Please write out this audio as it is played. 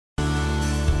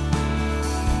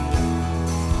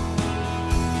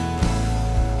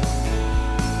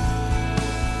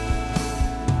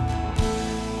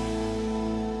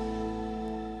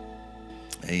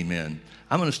Amen.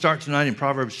 I'm going to start tonight in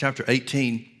Proverbs chapter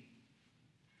 18.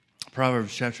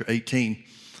 Proverbs chapter 18.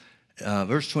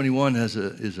 Verse 21 is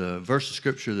a verse of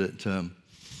scripture that,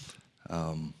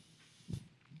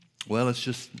 it's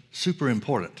just super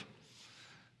important.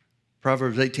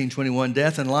 Proverbs 18:21,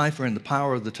 death and life are in the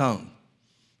power of the tongue,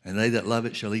 and they that love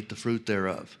it shall eat the fruit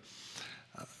thereof.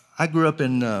 I grew up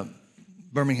in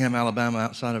Birmingham, Alabama,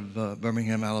 outside of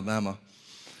Birmingham, Alabama.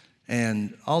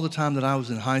 And all the time that I was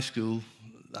in high school,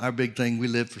 our big thing, we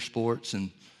lived for sports and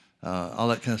all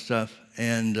that kind of stuff.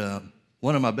 And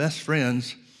one of my best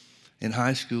friends in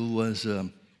high school was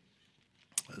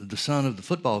the son of the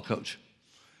football coach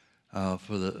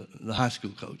for the high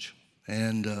school coach.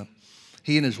 And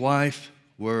he and his wife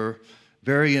were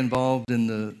very involved in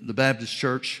the Baptist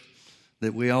church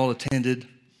that we all attended.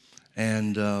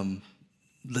 And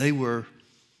they were,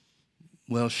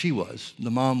 she was. The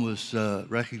mom was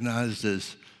recognized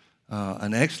as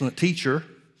an excellent teacher.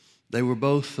 They were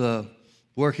both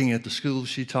working at the school.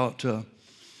 She taught, I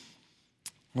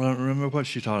don't remember what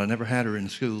she taught. I never had her in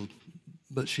school,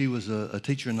 but she was a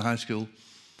teacher in the high school.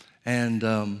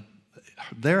 And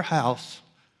their house,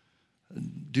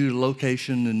 due to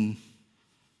location and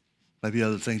maybe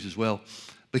other things as well,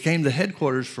 became the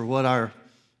headquarters for what our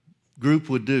group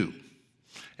would do.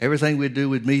 Everything we'd do,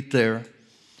 we'd meet there.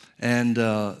 And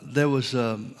there was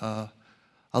a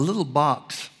little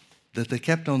box that they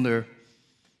kept on their,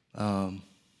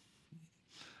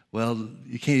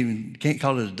 you can't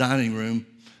call it a dining room.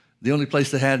 The only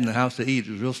place they had in the house to eat,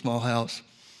 it was a real small house.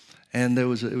 And it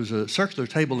was a circular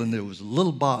table, and there was a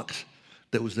little box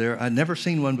that was there. I'd never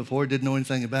seen one before, didn't know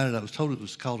anything about it. I was told it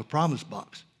was called a promise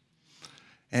box.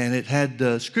 And it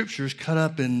had scriptures cut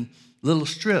up in little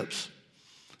strips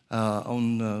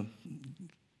on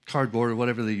cardboard or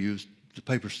whatever they used, the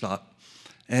paper stock.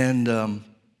 And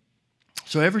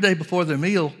so every day before their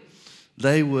meal,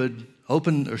 they would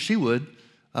she would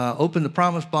open the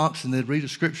promise box, and they'd read a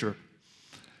scripture.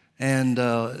 And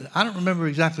I don't remember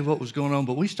exactly what was going on,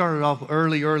 but we started off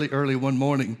early one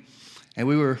morning, and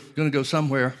we were going to go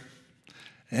somewhere.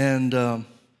 And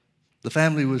the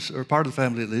family or part of the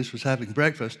family at least, was having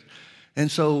breakfast. And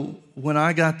so when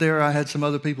I got there, I had some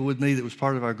other people with me that was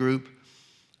part of our group.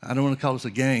 I don't want to call us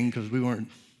a gang because we weren't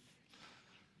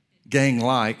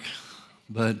gang-like,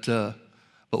 but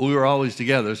we were always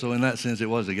together. So in that sense, it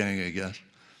was a gang, I guess.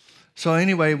 So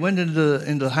anyway, went into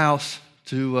the house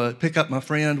to pick up my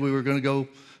friend. We were going to go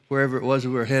wherever it was that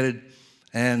we were headed.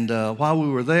 And while we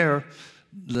were there,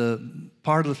 the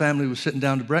part of the family was sitting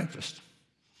down to breakfast.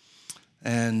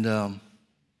 And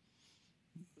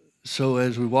so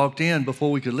as we walked in,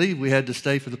 before we could leave, we had to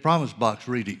stay for the promise box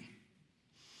reading.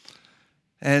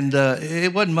 And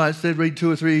it wasn't much. They'd read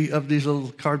 2 or 3 of these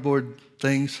little cardboard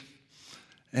things.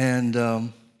 And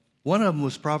one of them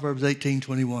was Proverbs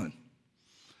 18:21.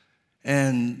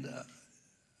 And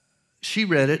she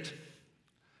read it.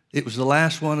 It was the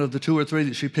last one of the 2 or 3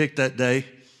 that she picked that day.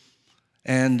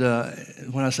 And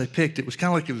when I say picked, it was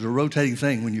kind of like it was a rotating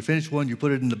thing. When you finish one, you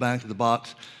put it in the back of the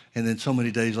box, and then so many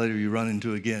days later, you run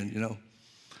into it again, you know.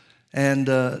 And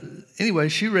anyway,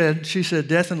 she said,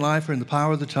 death and life are in the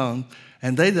power of the tongue,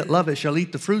 and they that love it shall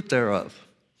eat the fruit thereof.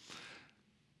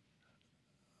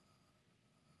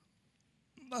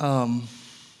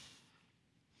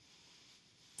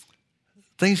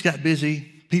 Things got busy.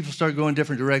 People started going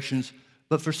different directions.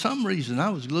 But for some reason, I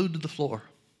was glued to the floor.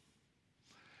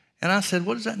 And I said,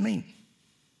 what does that mean?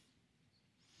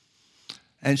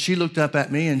 And she looked up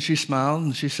at me, and she smiled,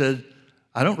 and she said,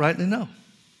 I don't rightly know.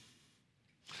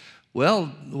 Well,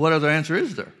 what other answer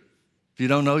is there? If you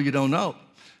don't know, you don't know.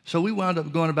 So we wound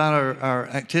up going about our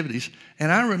activities.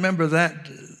 And I remember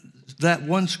that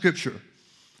one scripture.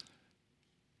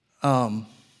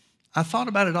 I thought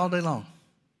about it all day long.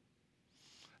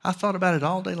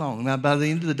 Now, by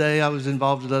the end of the day, I was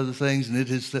involved with other things, and it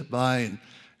had slipped by,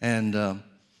 and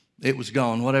it was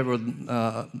gone. Whatever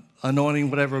anointing,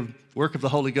 whatever work of the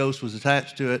Holy Ghost was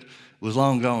attached to it was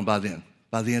long gone by then,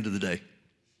 by the end of the day.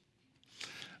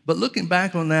 But looking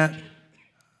back on that,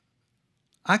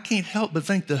 I can't help but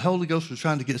think the Holy Ghost was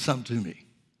trying to get something to me.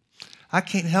 I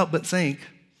can't help but think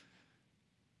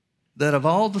that of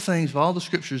all the things, of all the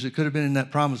scriptures that could have been in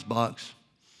that promise box,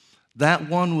 that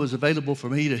one was available for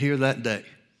me to hear that day.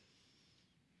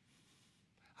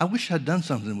 I wish I'd done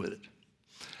something with it.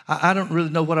 I don't really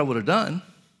know what I would have done.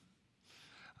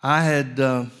 I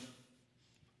had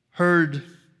heard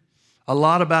a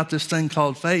lot about this thing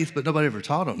called faith, but nobody ever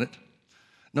taught on it.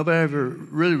 Nobody ever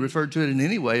really referred to it in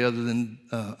any way other than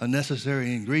a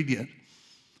necessary ingredient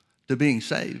to being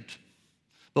saved.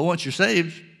 But once you're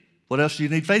saved, what else do you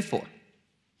need faith for?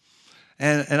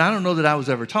 And I don't know that I was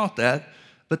ever taught that,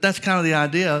 But that's kind of the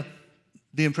idea,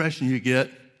 the impression you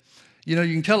get. You know,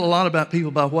 you can tell a lot about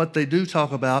people by what they do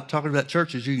talking about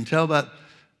churches. You can tell about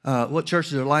what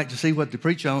churches are like to see what they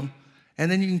preach on.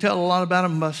 And then you can tell a lot about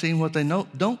them by seeing what they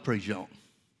don't preach on.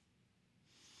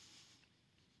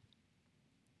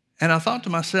 And I thought to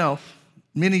myself,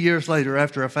 many years later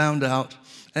after I found out,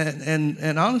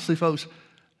 and honestly, folks,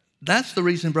 that's the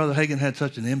reason Brother Hagin had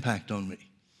such an impact on me.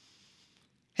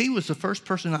 He was the first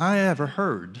person I ever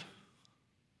heard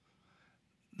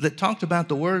that talked about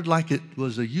the Word like it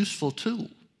was a useful tool.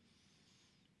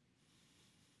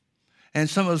 And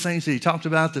some of the things that he talked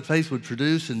about that faith would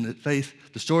produce, and that faith,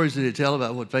 the stories that he'd tell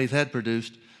about what faith had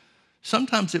produced,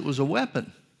 sometimes it was a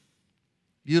weapon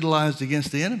utilized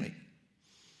against the enemy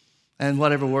and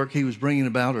whatever work he was bringing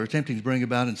about or attempting to bring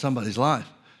about in somebody's life.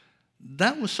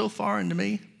 That was so foreign to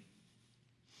me.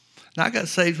 Now, I got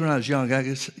saved when I was young.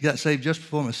 I got saved just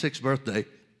before my 6th birthday.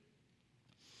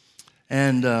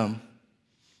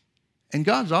 And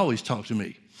God's always talked to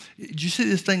me. Did you see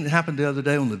this thing that happened the other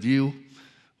day on The View,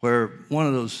 where one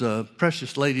of those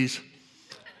precious ladies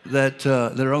that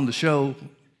are on the show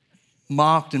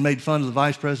mocked and made fun of the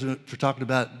vice president for talking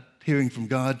about hearing from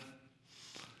God?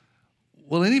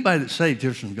 Well, anybody that's saved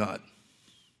hears from God,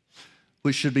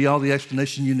 which should be all the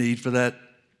explanation you need for that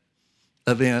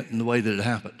event and the way that it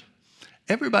happened.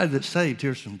 Everybody that's saved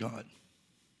hears from God.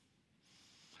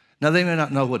 Now, they may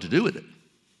not know what to do with it.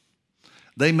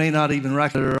 They may not even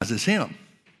recognize it's Him.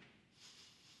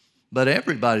 But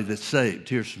everybody that's saved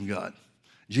hears from God.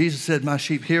 Jesus said, my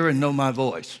sheep hear and know my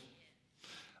voice.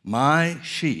 My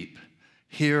sheep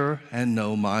hear and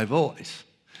know my voice.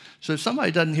 So if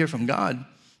somebody doesn't hear from God,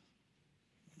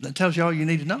 that tells you all you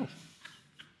need to know.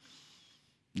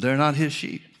 They're not His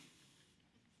sheep.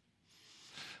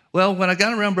 Well, when I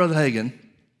got around Brother Hagin,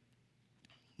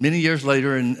 many years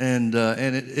later, and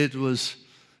it was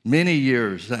many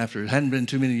years after, it hadn't been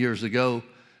too many years ago,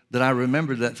 that I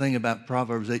remembered that thing about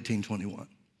Proverbs 18:21.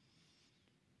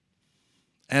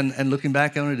 And looking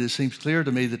back on it, it seems clear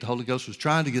to me that the Holy Ghost was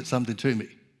trying to get something to me.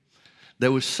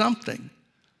 There was something,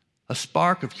 a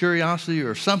spark of curiosity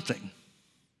or something,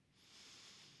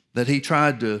 that He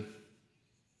tried to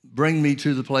bring me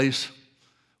to the place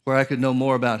where I could know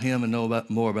more about Him and know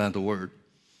more about the Word.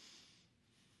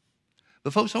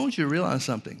 But folks, I want you to realize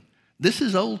something. This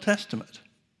is Old Testament.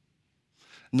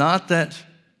 Not that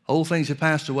old things have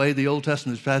passed away, the Old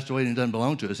Testament has passed away and it doesn't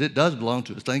belong to us. It does belong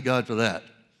to us. Thank God for that.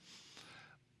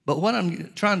 But what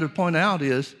I'm trying to point out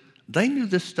is they knew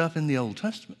this stuff in the Old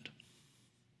Testament.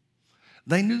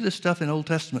 They knew this stuff in Old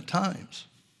Testament times.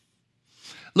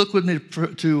 Look with me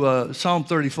to Psalm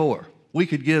 34. We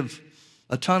could give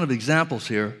a ton of examples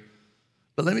here,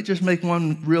 but let me just make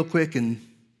one real quick and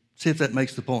see if that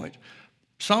makes the point.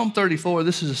 Psalm 34,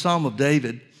 this is a psalm of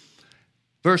David.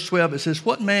 Verse 12, it says,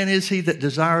 what man is he that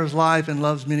desires life and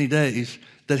loves many days,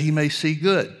 that he may see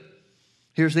good?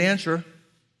 Here's the answer.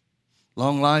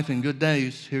 Long life and good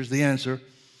days. Here's the answer.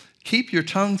 Keep your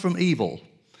tongue from evil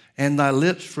and thy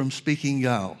lips from speaking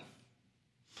guile.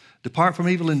 Depart from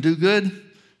evil and do good.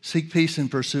 Seek peace and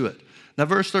pursue it. Now,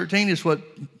 verse 13 is what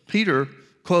Peter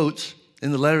quotes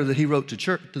in the letter that he wrote to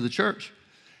the church.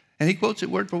 And he quotes it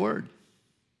word for word.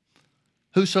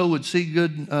 Whoso would see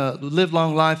good, live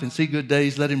long life and see good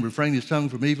days, let him refrain his tongue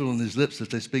from evil and his lips that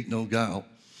they speak no guile.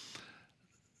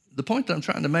 The point that I'm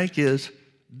trying to make is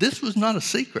this was not a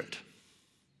secret.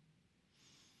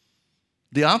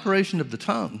 The operation of the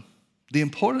tongue, the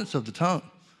importance of the tongue,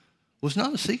 was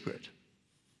not a secret.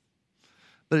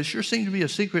 But it sure seemed to be a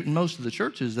secret in most of the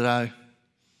churches that I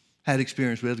had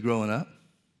experience with growing up.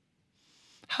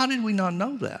 How did we not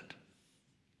know that?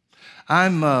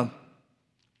 I'm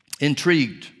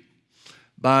intrigued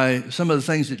by some of the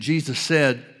things that Jesus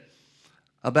said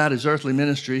about his earthly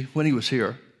ministry when he was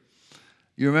here.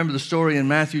 You remember the story in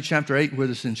Matthew chapter 8 where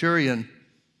the centurion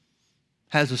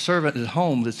has a servant at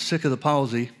home that's sick of the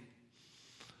palsy,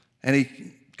 and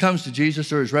he comes to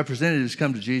Jesus, or his representatives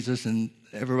come to Jesus, and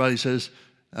everybody says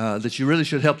that you really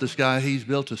should help this guy. He's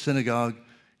built a synagogue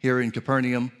here in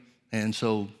Capernaum, and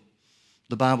so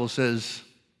the Bible says,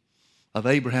 of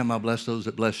Abraham, I bless those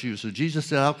that bless you. So Jesus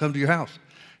said, I'll come to your house.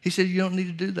 He said, you don't need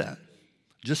to do that.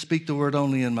 Just speak the word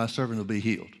only and my servant will be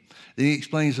healed. Then he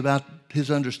explains about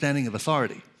his understanding of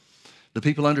authority. The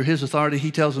people under his authority, he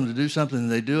tells them to do something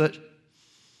and they do it.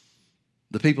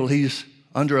 The people he's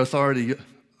under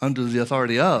the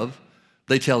authority of,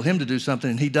 they tell him to do something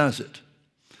and he does it.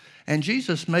 And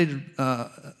Jesus made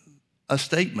a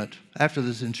statement after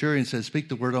the centurion said, speak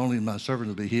the word only and my servant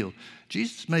will be healed.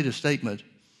 Jesus made a statement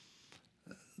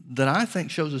that I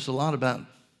think shows us a lot about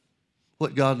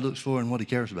what God looks for and what he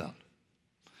cares about.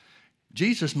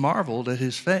 Jesus marveled at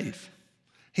his faith.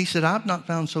 He said, I've not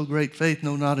found so great faith,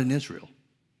 no, not in Israel.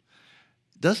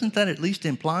 Doesn't that at least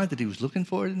imply that he was looking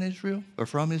for it in Israel or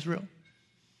from Israel?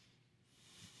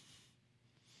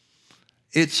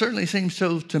 It certainly seems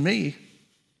so to me.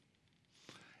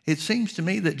 It seems to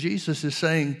me that Jesus is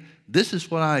saying, this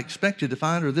is what I expected to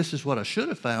find, or this is what I should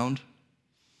have found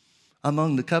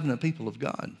among the covenant people of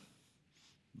God.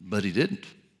 But he didn't.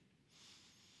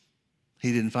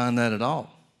 He didn't find that at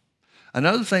all.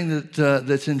 Another thing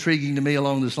that's intriguing to me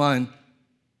along this line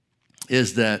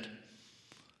is that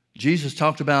Jesus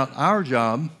talked about our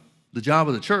job, the job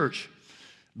of the church,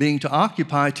 being to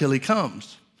occupy till he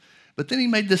comes. But then he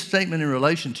made this statement in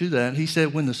relation to that. He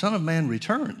said, when the Son of Man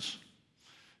returns,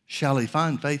 shall he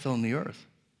find faith on the earth?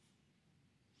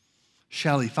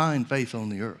 Shall he find faith on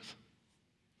the earth?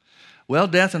 Well,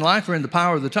 death and life are in the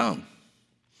power of the tongue.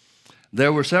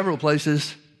 There were several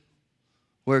places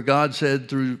where God said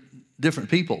through different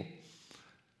people,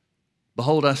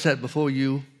 behold, I set before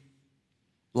you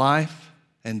life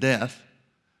and death,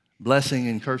 blessing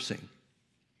and cursing.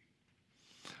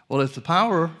 Well, if the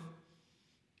power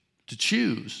to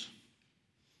choose,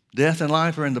 death and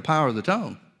life are in the power of the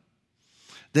tongue,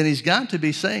 then he's got to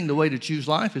be saying the way to choose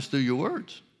life is through your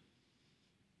words.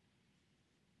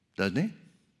 Doesn't he?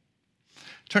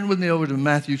 Turn with me over to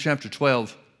Matthew chapter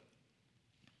 12.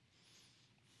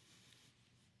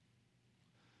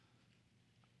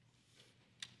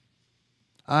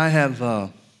 I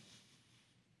have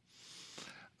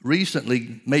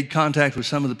recently made contact with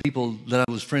some of the people that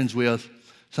I was friends with,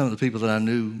 some of the people that I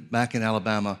knew back in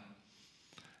Alabama.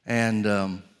 And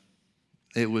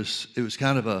it was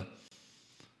kind of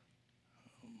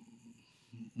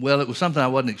it was something I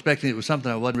wasn't expecting. It was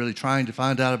something I wasn't really trying to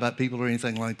find out about people or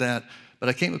anything like that. But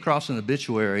I came across an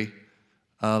obituary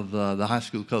of the high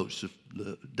school coach,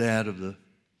 the dad of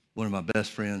one of my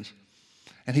best friends.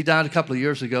 And he died a couple of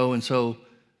years ago, and so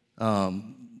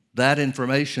that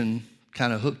information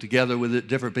kind of hooked together with it,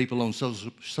 different people on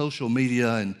social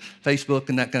media and Facebook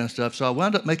and that kind of stuff. So I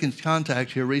wound up making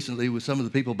contact here recently with some of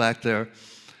the people back there,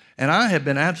 and I have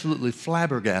been absolutely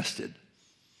flabbergasted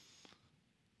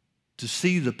to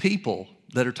see the people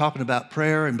that are talking about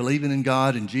prayer and believing in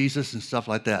God and Jesus and stuff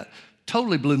like that.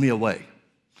 Totally blew me away.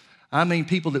 I mean,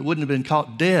 people that wouldn't have been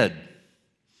caught dead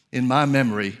in my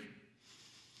memory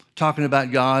talking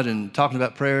about God and talking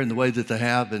about prayer in the way that they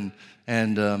have.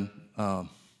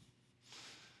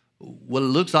 Well, it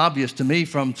looks obvious to me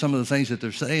from some of the things that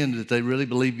they're saying that they really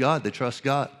believe God. They trust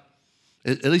God,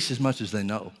 at least as much as they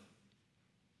know.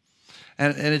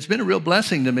 And it's been a real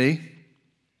blessing to me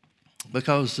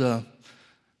because, I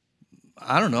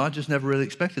don't know, I just never really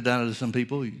expected that out of some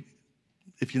people.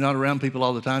 If you're not around people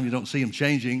all the time, you don't see them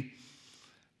changing.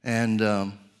 And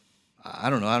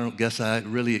I don't know, I don't guess I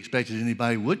really expected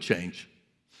anybody would change.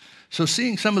 So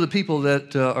seeing some of the people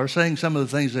that are saying some of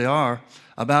the things they are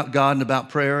about God and about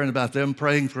prayer and about them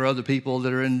praying for other people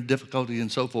that are in difficulty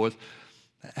and so forth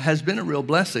has been a real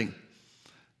blessing.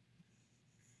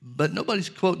 But nobody's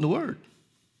quoting the word.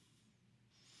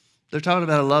 They're talking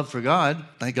about a love for God.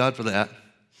 Thank God for that.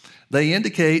 They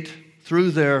indicate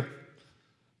through their,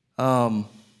 the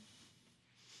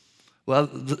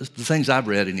things I've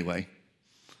read anyway,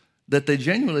 that they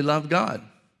genuinely love God.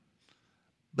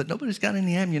 But nobody's got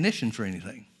any ammunition for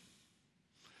anything.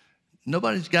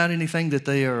 Nobody's got anything that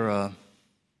they are,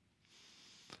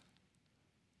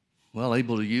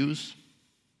 able to use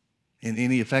in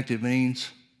any effective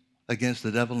means against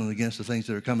the devil and against the things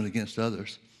that are coming against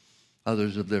others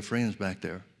of their friends back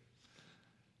there.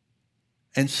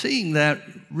 And seeing that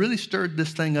really stirred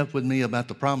this thing up with me about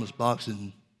the promise box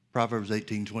in Proverbs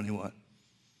 18:21.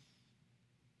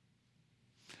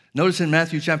 Notice in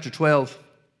Matthew chapter 12,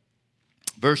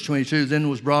 verse 22, then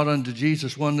was brought unto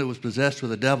Jesus one that was possessed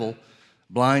with a devil,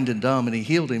 blind and dumb, and he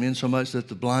healed him, insomuch that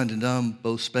the blind and dumb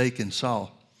both spake and saw.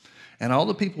 And all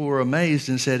the people were amazed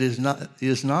and said, is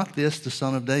not this the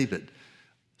son of David?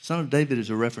 Son of David is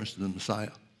a reference to the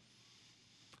Messiah.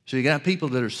 So you got people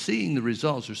that are seeing the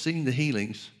results, are seeing the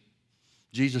healings.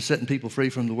 Jesus setting people free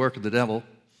from the work of the devil,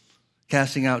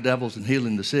 casting out devils and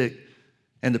healing the sick.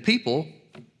 And the people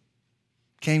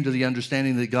came to the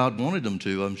understanding that God wanted them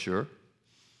to, I'm sure,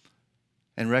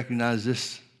 and recognized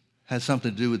this has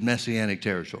something to do with messianic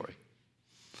territory.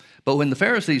 But when the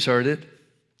Pharisees heard it,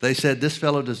 they said, this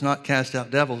fellow does not cast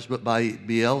out devils, but by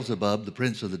Beelzebub, the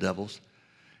prince of the devils.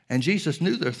 And Jesus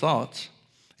knew their thoughts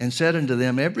and said unto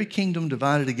them, every kingdom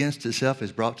divided against itself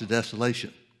is brought to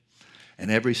desolation,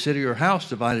 and every city or house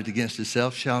divided against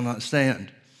itself shall not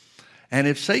stand. And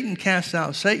if Satan casts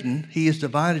out Satan, he is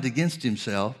divided against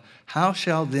himself. How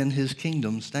shall then his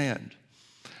kingdom stand?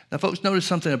 Now, folks, notice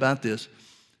something about this.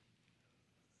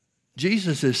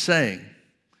 Jesus is saying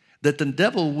that the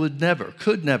devil would never,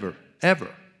 could never, ever,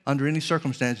 under any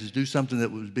circumstances, do something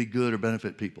that would be good or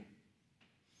benefit people.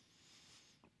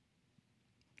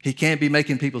 He can't be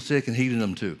making people sick and healing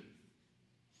them too.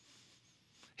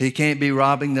 He can't be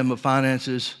robbing them of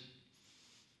finances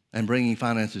and bringing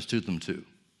finances to them too.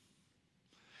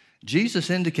 Jesus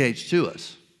indicates to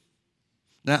us.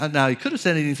 Now he could have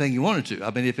said anything he wanted to.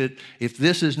 I mean, if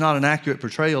this is not an accurate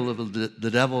portrayal of the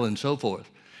devil and so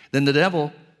forth, then the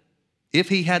devil, if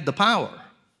he had the power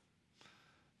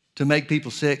to make people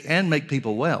sick and make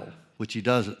people well, which he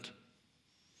doesn't,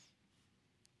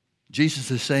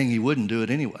 Jesus is saying he wouldn't do it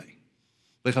anyway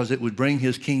because it would bring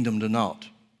his kingdom to naught.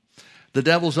 The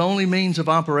devil's only means of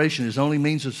operation, his only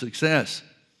means of success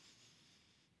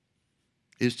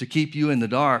is to keep you in the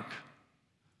dark,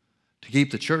 to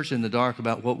keep the church in the dark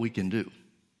about what we can do.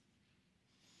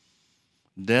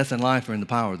 Death and life are in the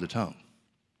power of the tongue.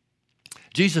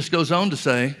 Jesus goes on to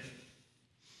say,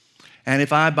 and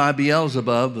if I by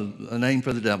Beelzebub, a name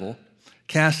for the devil,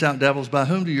 cast out devils, by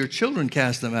whom do your children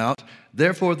cast them out?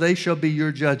 Therefore they shall be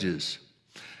your judges.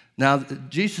 Now,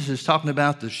 Jesus is talking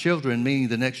about the children, meaning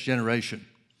the next generation.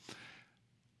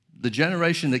 The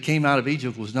generation that came out of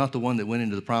Egypt was not the one that went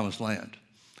into the promised land.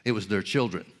 It was their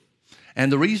children.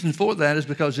 And the reason for that is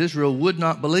because Israel would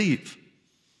not believe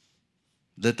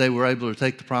that they were able to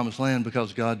take the promised land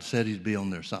because God said he'd be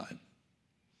on their side.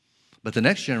 But the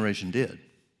next generation did.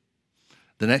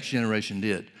 The next generation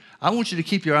did. I want you to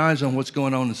keep your eyes on what's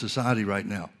going on in society right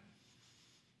now.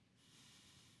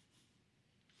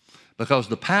 Because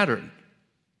the pattern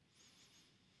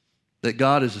that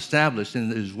God has established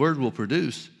and his word will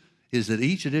produce is that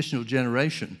each additional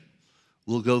generation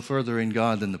will go further in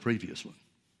God than the previous one.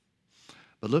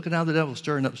 But look at how the devil's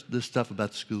stirring up this stuff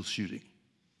about the school shooting.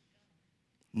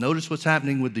 Notice what's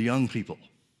happening with the young people.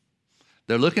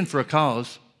 They're looking for a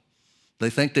cause. They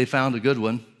think they found a good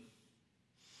one.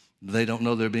 They don't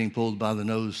know they're being pulled by the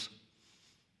nose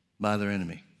by their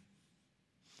enemy.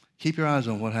 Keep your eyes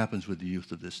on what happens with the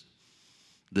youth of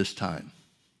this time.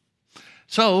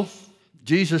 So,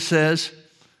 Jesus says,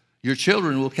 your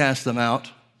children will cast them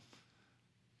out.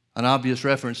 An obvious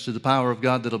reference to the power of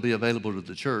God that'll be available to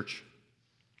the church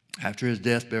after his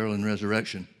death, burial, and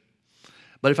resurrection.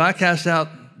 But if I cast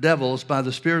out devils by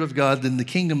the Spirit of God, then the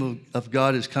kingdom of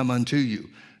God has come unto you.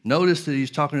 Notice that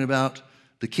he's talking about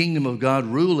the kingdom of God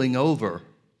ruling over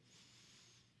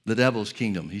the devil's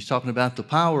kingdom. He's talking about the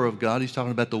power of God. He's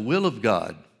talking about the will of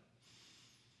God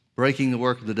breaking the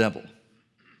work of the devil.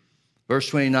 Verse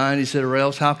 29, he said, or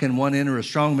else how can one enter a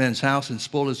strong man's house and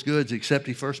spoil his goods except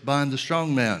he first bind the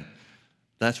strong man?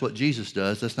 That's what Jesus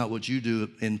does. That's not what you do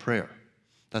in prayer.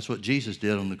 That's what Jesus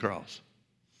did on the cross.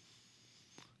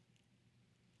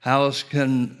 How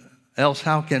can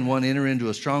one enter into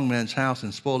a strong man's house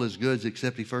and spoil his goods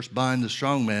except he first bind the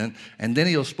strong man, and then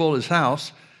he'll spoil his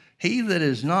house? He that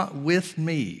is not with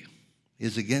me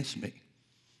is against me.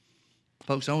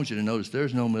 Folks, I want you to notice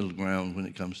there's no middle ground when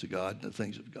it comes to God and the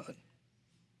things of God.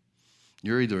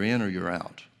 You're either in or you're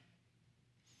out.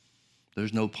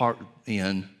 There's no part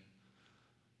in.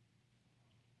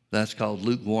 That's called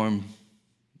lukewarm,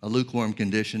 a lukewarm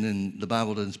condition, and the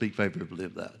Bible doesn't speak favorably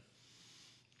of that.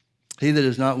 He that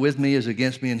is not with me is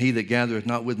against me, and he that gathereth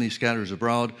not with me scatters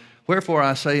abroad. Wherefore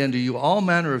I say unto you, all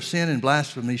manner of sin and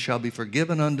blasphemy shall be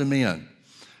forgiven unto men,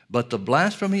 but the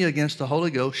blasphemy against the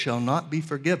Holy Ghost shall not be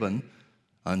forgiven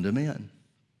unto men.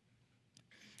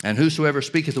 And whosoever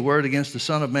speaketh the word against the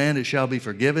Son of Man, it shall be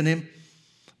forgiven him.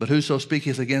 But whoso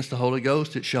speaketh against the Holy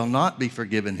Ghost, it shall not be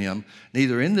forgiven him,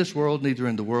 neither in this world, neither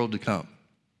in the world to come.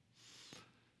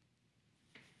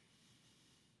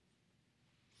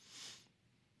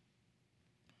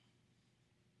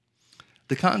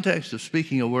 The context of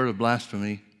speaking a word of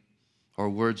blasphemy or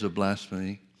words of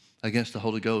blasphemy against the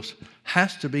Holy Ghost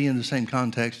has to be in the same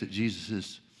context that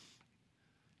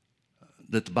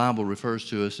that the Bible refers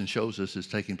to us and shows us is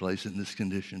taking place in this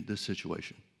condition, this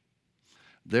situation.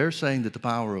 They're saying that the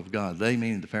power of God, they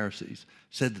meaning the Pharisees,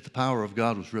 said that the power of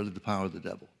God was really the power of the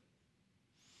devil.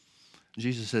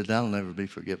 Jesus said that'll never be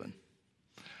forgiven.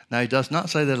 Now, he does not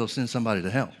say that it'll send somebody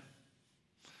to hell.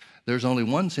 There's only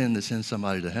one sin that sends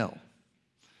somebody to hell,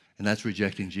 and that's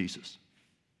rejecting Jesus.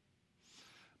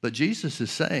 But Jesus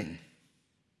is saying,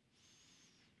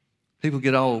 people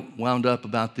get all wound up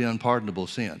about the unpardonable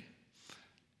sin.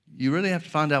 You really have to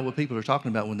find out what people are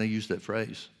talking about when they use that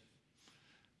phrase.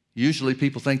 Usually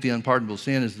people think the unpardonable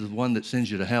sin is the one that sends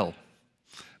you to hell.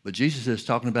 But Jesus is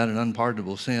talking about an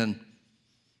unpardonable sin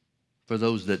for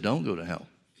those that don't go to hell.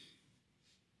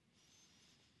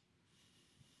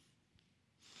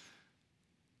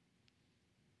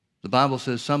 The Bible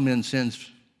says some men's sins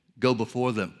go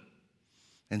before them,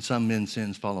 and some men's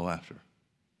sins follow after.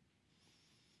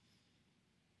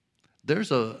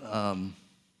 There's well,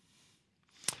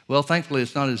 thankfully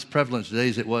it's not as prevalent today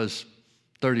as it was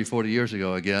 30, 40 years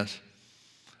ago, I guess.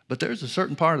 But there's a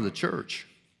certain part of the church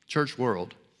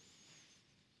world,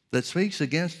 that speaks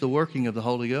against the working of the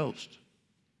Holy Ghost.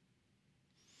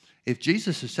 If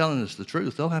Jesus is telling us the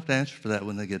truth, they'll have to answer for that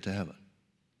when they get to heaven.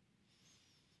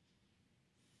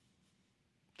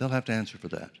 They'll have to answer for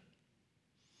that.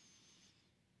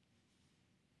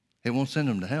 It won't send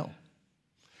them to hell.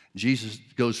 Jesus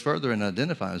goes further and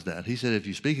identifies that. He said, if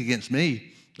you speak against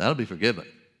me, that'll be forgiven.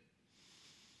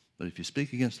 But if you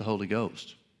speak against the Holy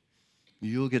Ghost,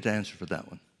 you'll get to answer for that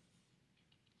one.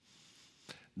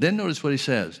 Then notice what he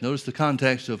says. Notice the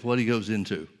context of what he goes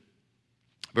into.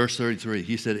 Verse 33,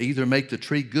 he said, either make the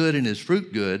tree good and his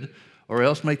fruit good, or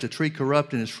else make the tree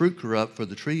corrupt and his fruit corrupt, for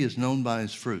the tree is known by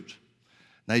his fruit.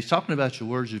 Now he's talking about your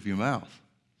words of your mouth.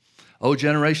 O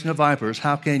generation of vipers,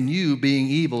 how can you, being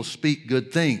evil, speak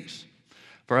good things?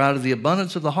 For out of the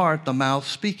abundance of the heart the mouth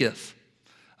speaketh.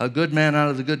 A good man out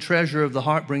of the good treasure of the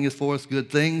heart bringeth forth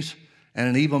good things, and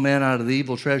an evil man out of the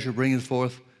evil treasure bringeth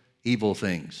forth evil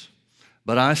things.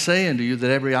 But I say unto you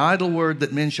that every idle word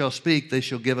that men shall speak, they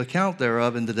shall give account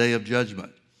thereof in the day of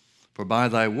judgment. For by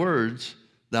thy words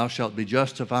thou shalt be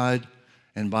justified,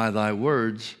 and by thy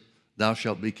words thou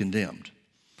shalt be condemned.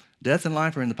 Death and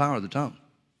life are in the power of the tongue.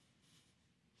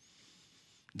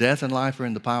 Death and life are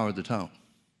in the power of the tongue.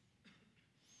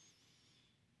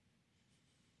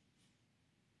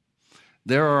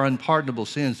 There are unpardonable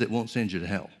sins that won't send you to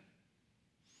hell.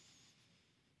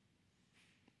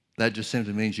 That just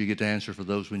simply means you get to answer for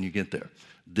those when you get there.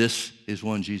 This is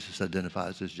one Jesus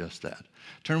identifies as just that.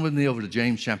 Turn with me over to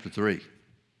James chapter 3.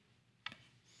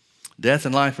 Death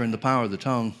and life are in the power of the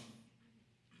tongue.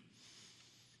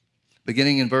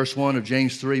 Beginning in verse 1 of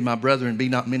James 3, my brethren, be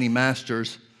not many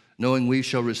masters, knowing we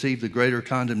shall receive the greater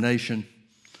condemnation.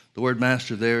 The word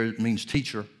master there means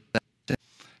teacher.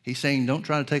 He's saying don't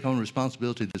try to take on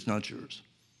responsibility that's not yours.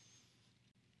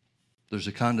 There's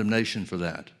a condemnation for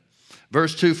that.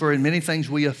 Verse 2, for in many things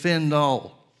we offend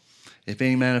all. If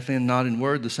any man offend not in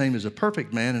word, the same is a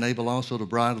perfect man, and able also to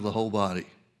bridle the whole body.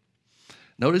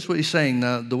 Notice what he's saying.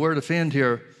 Now, the word offend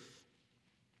here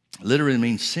literally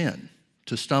means sin,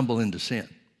 to stumble into sin.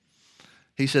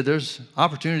 He said there's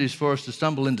opportunities for us to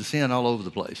stumble into sin all over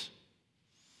the place.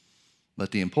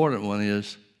 But the important one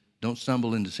is don't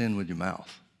stumble into sin with your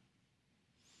mouth.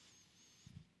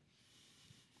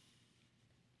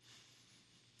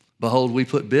 Behold, we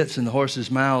put bits in the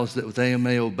horses' mouths that they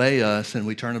may obey us, and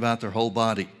we turn about their whole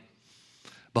body.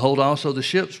 Behold also the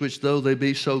ships, which though they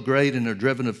be so great and are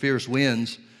driven of fierce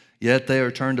winds, yet they are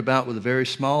turned about with a very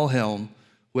small helm,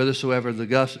 whithersoever the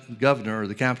governor or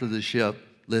the captain of the ship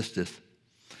listeth.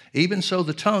 Even so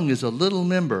the tongue is a little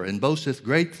member, and boasteth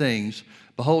great things.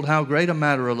 Behold, how great a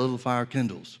matter a little fire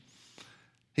kindles.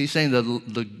 He's saying that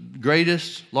the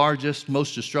greatest, largest,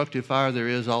 most destructive fire there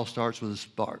is all starts with a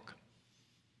spark.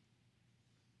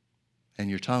 And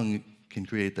your tongue can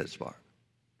create that spark.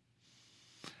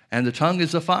 And the tongue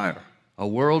is a fire, a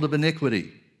world of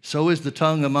iniquity. So is the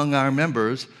tongue among our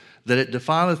members, that it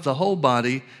defileth the whole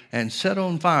body, and set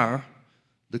on fire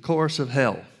the course of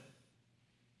hell.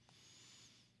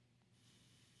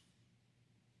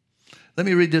 Let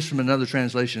me read this from another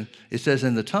translation. It says,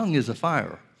 and the tongue is a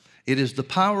fire. It is the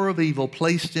power of evil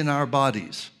placed in our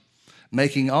bodies,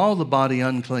 making all the body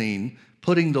unclean,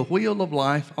 putting the wheel of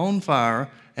life on fire,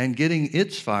 and getting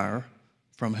its fire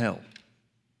from hell.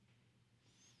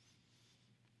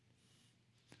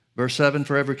 Verse 7,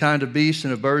 for every kind of beast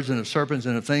and of birds and of serpents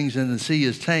and of things in the sea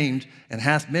is tamed, and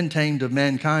hath been tamed of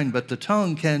mankind, but the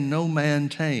tongue can no man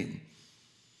tame.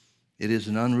 It is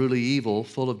an unruly evil,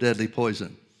 full of deadly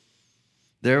poison.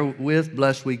 Therewith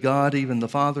bless we God, even the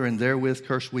Father, and therewith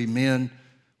curse we men,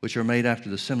 which are made after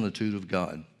the similitude of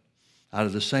God. Out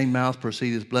of the same mouth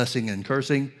proceedeth blessing and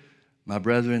cursing. My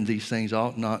brethren, these things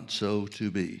ought not so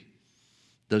to be.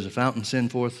 Does a fountain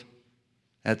send forth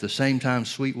at the same time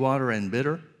sweet water and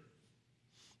bitter?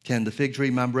 Can the fig tree,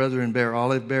 my brethren, bear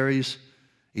olive berries,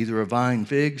 either a vine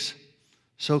figs?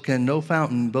 So can no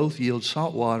fountain both yield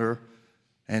salt water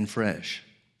and fresh.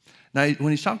 Now,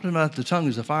 when he's talking about the tongue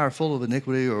as a fire full of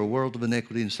iniquity, or a world of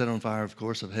iniquity, and set on fire, of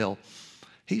course, of hell,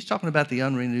 he's talking about the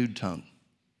unrenewed tongue.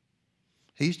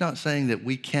 He's not saying that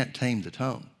we can't tame the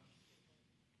tongue.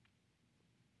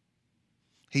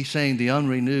 He's saying the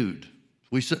unrenewed.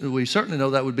 We certainly know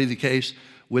that would be the case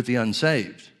with the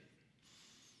unsaved.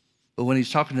 But when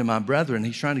he's talking to my brethren,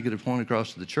 he's trying to get a point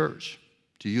across to the church,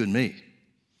 to you and me.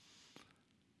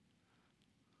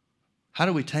 How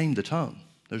do we tame the tongue?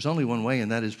 There's only one way,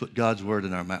 and that is put God's word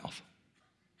in our mouth.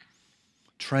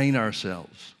 Train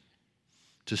ourselves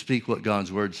to speak what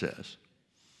God's word says.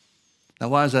 Now,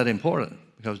 why is that important?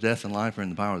 Because death and life are in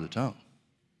the power of the tongue.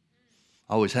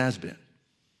 Always has been.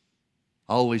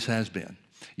 Always has been.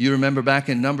 You remember back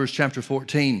in Numbers chapter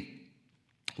 14,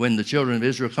 when the children of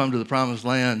Israel come to the promised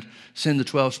land, send the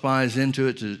 12 spies into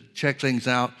it to check things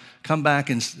out, come back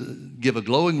and give a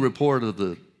glowing report of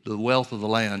the wealth of the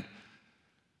land.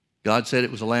 God said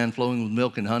it was a land flowing with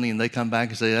milk and honey, and they come back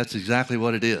and say that's exactly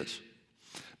what it is.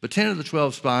 But 10 of the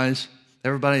 12 spies,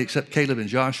 everybody except Caleb and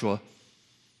Joshua,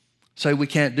 say we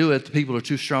can't do it. The people are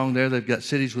too strong there. They've got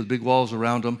cities with big walls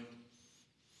around them.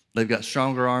 They've got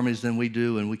stronger armies than we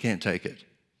do, and we can't take it.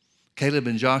 Caleb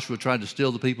and Joshua tried to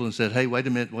still the people and said, hey, wait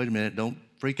a minute, don't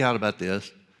freak out about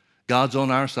this. God's on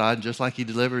our side, just like he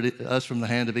delivered us from the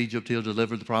hand of Egypt, he'll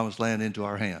deliver the promised land into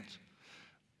our hands.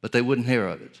 But they wouldn't hear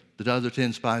of it. The other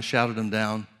 10 spies shouted them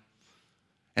down,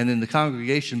 and then the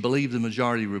congregation believed the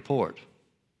majority report.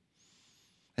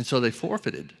 And so they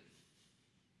forfeited.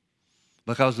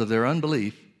 Because of their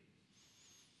unbelief,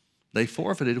 they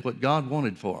forfeited what God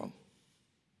wanted for them.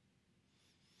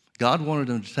 God wanted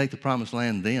them to take the promised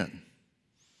land then.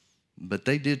 But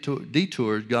they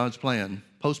detoured God's plan,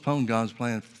 postponed God's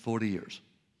plan for 40 years.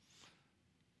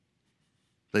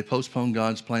 They postponed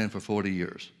God's plan for 40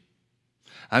 years.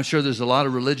 I'm sure there's a lot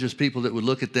of religious people that would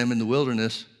look at them in the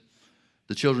wilderness,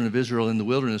 the children of Israel in the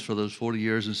wilderness for those 40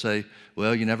 years and say,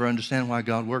 well, you never understand why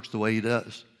God works the way he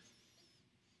does.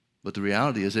 But the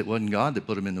reality is it wasn't God that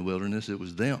put them in the wilderness, it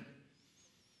was them.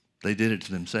 They did it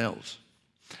to themselves.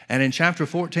 And in chapter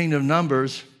 14 of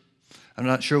Numbers, I'm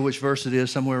not sure which verse it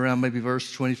is, somewhere around maybe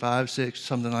verse 25, 6,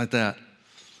 something like that.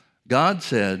 God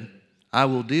said, I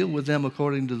will deal with them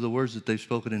according to the words that they've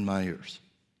spoken in my ears.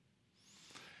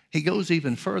 He goes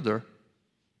even further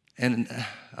and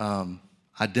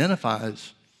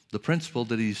identifies the principle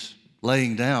that he's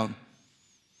laying down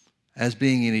as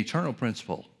being an eternal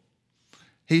principle.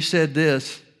 He said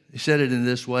this, he said it in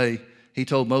this way. He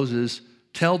told Moses,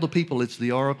 tell the people it's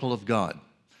the oracle of God.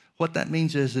 What that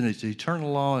means is that it's an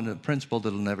eternal law and a principle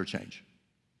that will never change.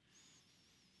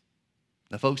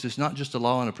 Now, folks, it's not just a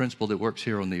law and a principle that works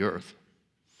here on the earth.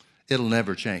 It'll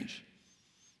never change.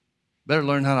 Better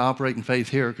learn how to operate in faith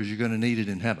here because you're going to need it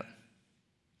in heaven.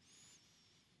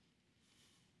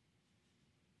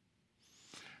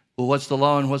 Well, what's the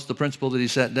law and what's the principle that he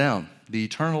set down? The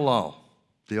eternal law,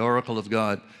 the oracle of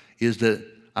God, is that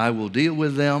I will deal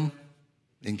with them,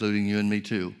 including you and me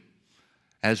too,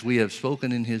 as we have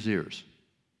spoken in his ears.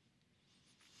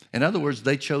 In other words,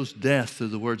 they chose death through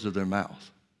the words of their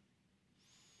mouth.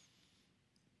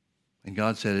 And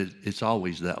God said it's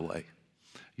always that way.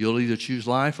 You'll either choose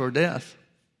life or death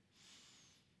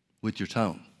with your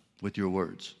tongue, with your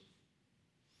words.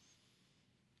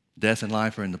 Death and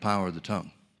life are in the power of the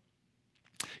tongue.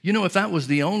 You know, if that was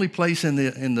the only place in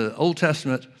the Old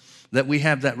Testament that we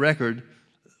have that record,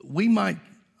 we might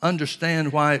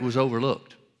understand why it was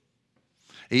overlooked.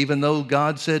 Even though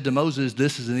God said to Moses,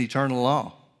 this is an eternal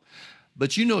law.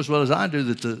 But you know as well as I do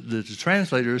that the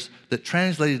translators that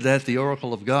translated that, the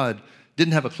oracle of God,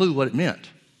 didn't have a clue what it meant.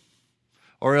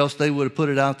 Or else they would have put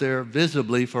it out there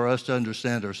visibly for us to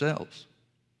understand ourselves.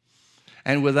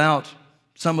 And without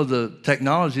some of the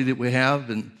technology that we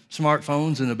have and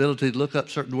smartphones and ability to look up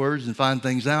certain words and find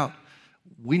things out,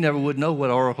 we never would know what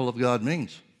oracle of God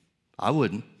means. I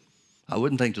wouldn't. I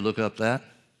wouldn't think to look up that.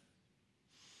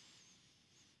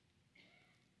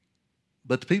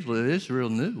 But the people of Israel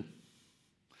knew.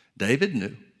 David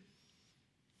knew.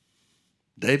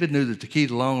 David knew that the key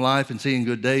to long life and seeing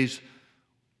good days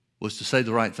was to say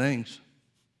the right things.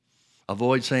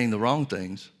 Avoid saying the wrong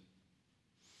things.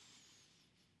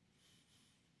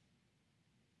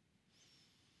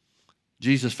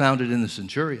 Jesus found it in the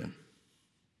centurion.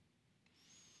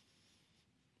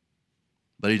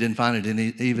 But he didn't find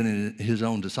it even in his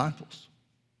own disciples.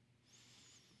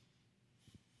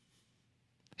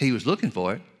 He was looking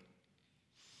for it.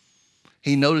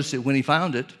 He noticed it when he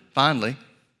found it, finally.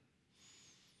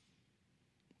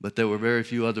 But there were very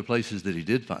few other places that he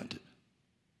did find it.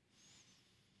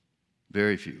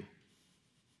 Very few.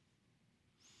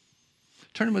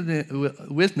 Turn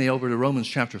with me over to Romans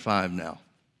chapter 5 now.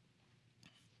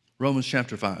 Romans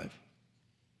chapter 5.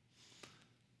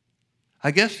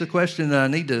 I guess the question that I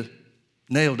need to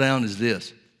nail down is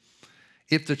this.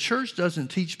 If the church doesn't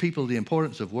teach people the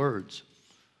importance of words,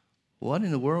 what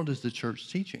in the world is the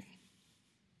church teaching?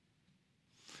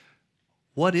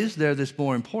 What is there that's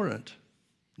more important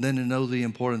than to know the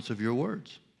importance of your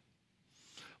words?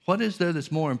 What is there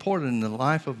that's more important in the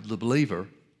life of the believer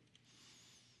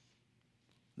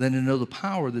than to know the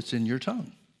power that's in your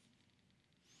tongue.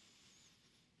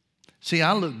 See,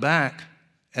 I look back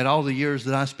at all the years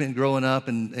that I spent growing up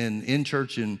and in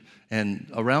church and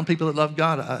around people that love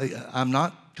God. I'm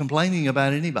not complaining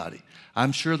about anybody.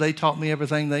 I'm sure they taught me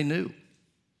everything they knew,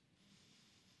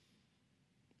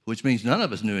 which means none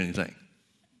of us knew anything.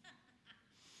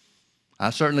 I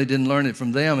certainly didn't learn it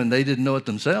from them, and they didn't know it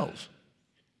themselves.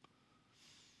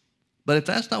 But if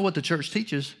that's not what the church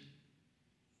teaches,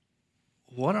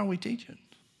 what are we teaching?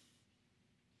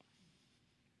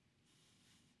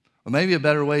 Or maybe a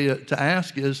better way to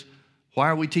ask is, why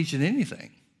are we teaching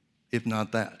anything, if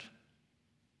not that?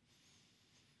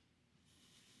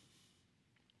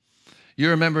 You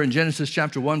remember in Genesis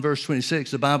chapter 1, verse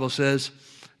 26, the Bible says,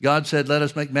 God said, let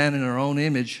us make man in our own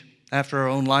image, after our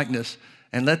own likeness,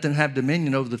 and let them have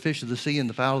dominion over the fish of the sea and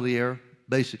the fowl of the air,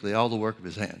 basically all the work of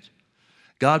his hands.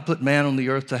 God put man on the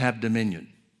earth to have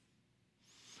dominion.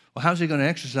 Well, how's he going to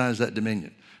exercise that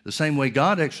dominion? The same way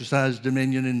God exercised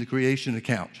dominion in the creation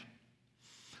account.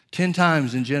 10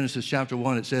 times in Genesis chapter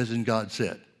 1 it says, and God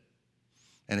said,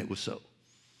 and it was so.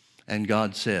 And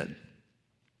God said,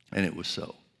 and it was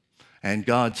so. And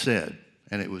God said,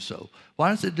 and it was so.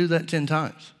 Why does it do that 10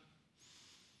 times?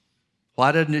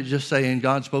 Why doesn't it just say, and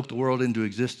God spoke the world into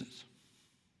existence?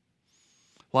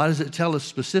 Why does it tell us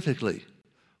specifically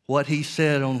what he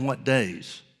said on what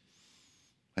days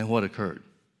and what occurred?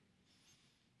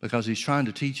 Because he's trying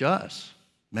to teach us,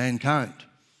 mankind,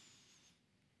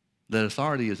 that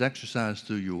authority is exercised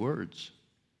through your words.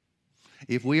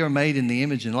 If we are made in the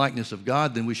image and likeness of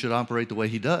God, then we should operate the way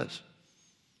he does.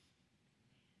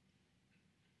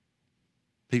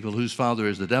 People whose father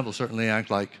is the devil certainly act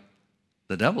like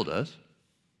the devil does.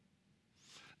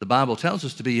 The Bible tells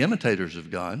us to be imitators of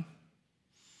God.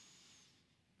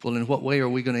 Well, in what way are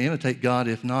we going to imitate God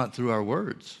if not through our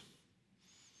words?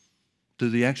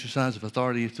 Through the exercise of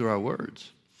authority through our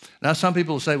words. Now, some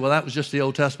people will say, well, that was just the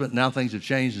Old Testament, now things have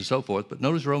changed and so forth. But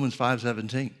notice Romans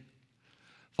 5:17.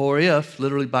 For if,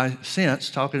 literally by since,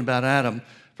 talking about Adam,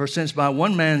 for since by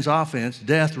one man's offense,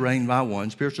 death reigned by one,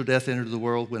 spiritual death entered the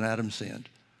world when Adam sinned.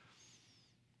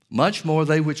 Much more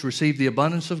they which receive the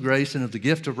abundance of grace and of the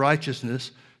gift of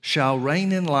righteousness shall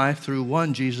reign in life through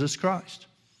one Jesus Christ.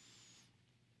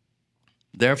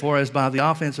 Therefore, as by the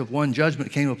offense of one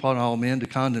judgment came upon all men to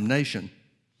condemnation,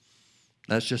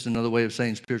 that's just another way of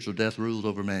saying spiritual death ruled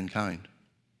over mankind.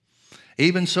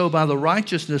 Even so, by the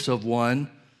righteousness of one,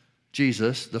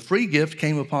 Jesus, the free gift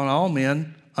came upon all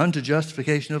men unto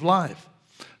justification of life.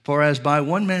 For as by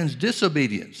one man's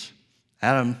disobedience,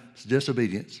 Adam's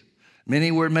disobedience, many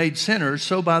were made sinners,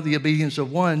 so by the obedience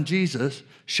of one, Jesus,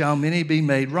 shall many be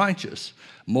made righteous.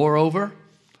 Moreover,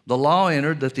 the law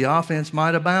entered that the offense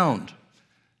might abound.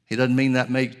 He doesn't mean that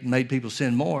made people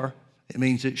sin more. It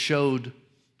means it showed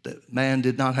that man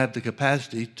did not have the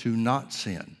capacity to not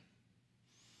sin.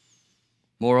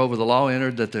 Moreover, the law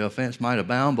entered that the offense might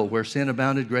abound, but where sin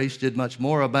abounded, grace did much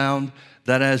more abound,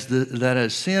 that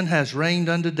as sin has reigned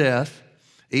unto death,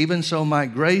 even so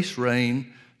might grace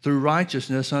reign through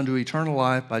righteousness unto eternal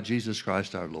life by Jesus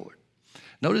Christ our Lord.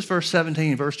 Notice verse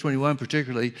 17, verse 21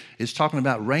 particularly, is talking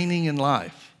about reigning in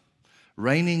life.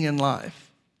 Reigning in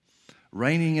life.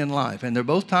 Reigning in life. And they're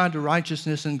both tied to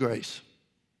righteousness and grace.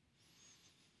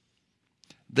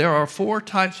 There are 4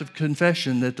 types of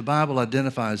confession that the Bible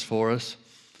identifies for us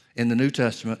in the New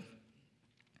Testament.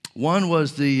 One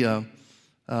was the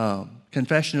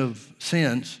confession of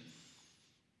sins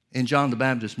in John the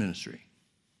Baptist ministry.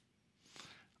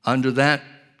 Under that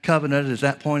covenant at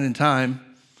that point in time,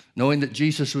 knowing that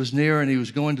Jesus was near and he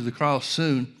was going to the cross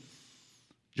soon,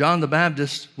 John the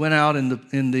Baptist went out in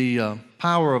the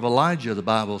power of Elijah, the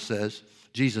Bible says.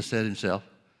 Jesus said himself.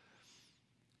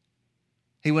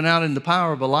 He went out in the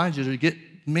power of Elijah to get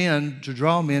men, to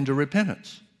draw men to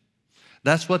repentance.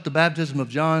 That's what the baptism of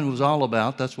John was all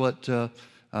about. That's what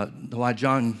why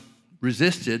John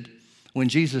resisted when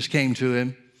Jesus came to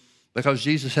him, because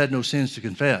Jesus had no sins to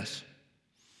confess.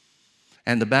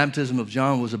 And the baptism of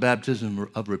John was a baptism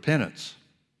of repentance.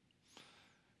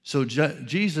 So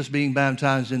Jesus being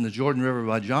baptized in the Jordan River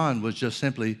by John was just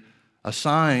simply a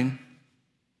sign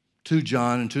to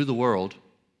John and to the world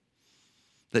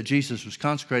that Jesus was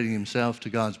consecrating himself to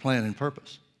God's plan and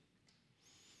purpose.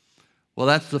 Well,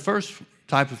 that's the first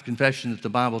type of confession that the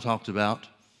Bible talks about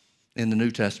in the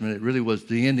New Testament. It really was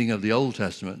the ending of the Old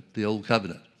Testament, the Old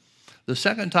Covenant. The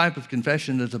second type of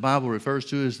confession that the Bible refers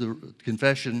to is the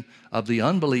confession of the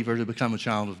unbeliever to become a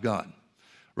child of God.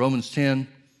 Romans 10,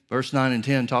 verse 9 and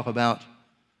 10 talk about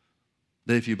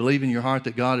that if you believe in your heart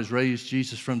that God has raised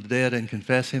Jesus from the dead and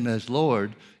confess him as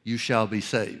Lord, you shall be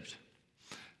saved.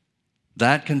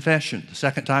 That confession, the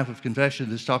second type of confession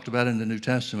that's talked about in the New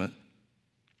Testament,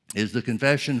 is the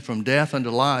confession from death unto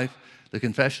life, the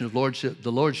confession of lordship,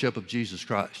 the lordship of Jesus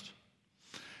Christ.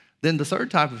 Then the third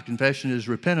type of confession is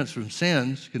repentance from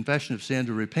sins, confession of sin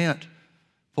to repent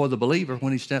for the believer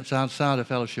when he steps outside of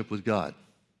fellowship with God.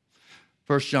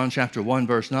 1 John chapter 1,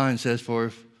 verse 9 says,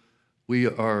 for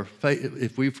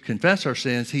if we confess our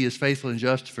sins, he is faithful and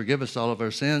just to forgive us all of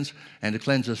our sins and to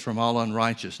cleanse us from all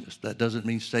unrighteousness. That doesn't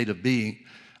mean state of being.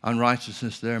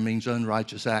 Unrighteousness there means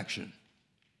unrighteous action.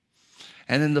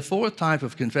 And then the fourth type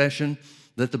of confession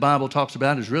that the Bible talks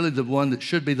about is really the one that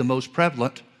should be the most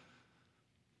prevalent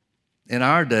in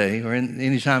our day or in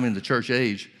any time in the church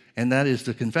age, and that is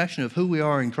the confession of who we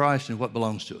are in Christ and what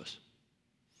belongs to us.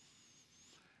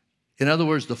 In other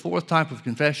words, the fourth type of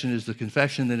confession is the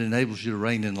confession that enables you to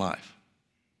reign in life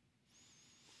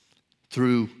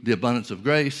through the abundance of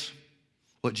grace,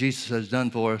 what Jesus has done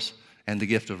for us, and the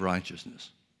gift of righteousness.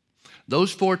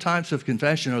 Those four types of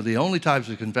confession are the only types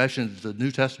of confession that the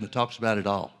New Testament talks about at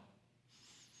all.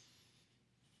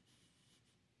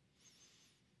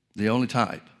 The only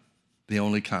type, the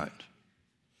only kind.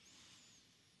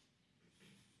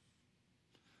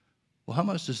 Well, how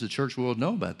much does the church world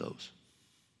know about those?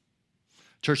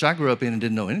 Church I grew up in and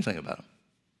didn't know anything about them.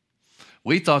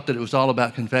 We thought that it was all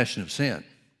about confession of sin.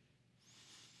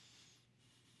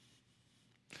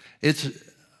 It's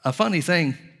a funny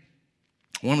thing.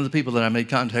 One of the people that I made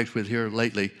contact with here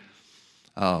lately,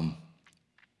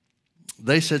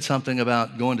 they said something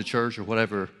about going to church or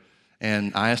whatever,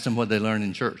 and I asked them what they learned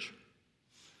in church.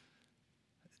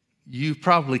 You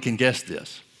probably can guess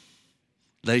this.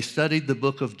 They studied the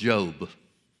book of Job.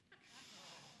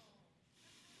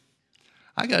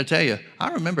 I got to tell you,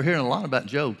 I remember hearing a lot about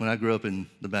Job when I grew up in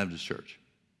the Baptist church.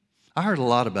 I heard a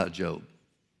lot about Job.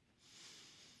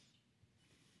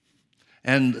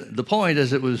 And the point,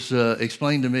 as it was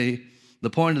explained to me, the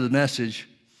point of the message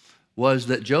was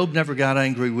that Job never got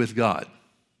angry with God.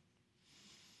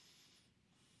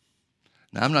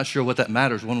 Now, I'm not sure what that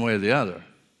matters one way or the other.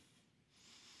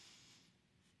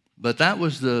 But that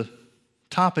was the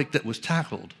topic that was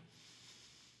tackled.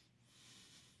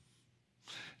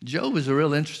 Job is a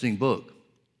real interesting book.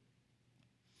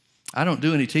 I don't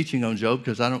do any teaching on Job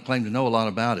because I don't claim to know a lot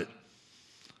about it.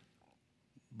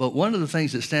 But one of the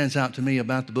things that stands out to me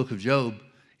about the book of Job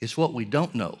is what we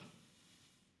don't know.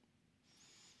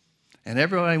 And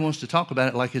everybody wants to talk about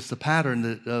it like it's the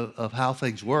pattern of how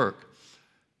things work.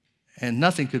 And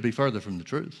nothing could be further from the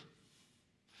truth.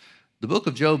 The book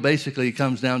of Job basically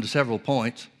comes down to several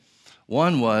points.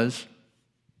 One was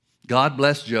God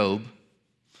blessed Job.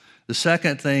 The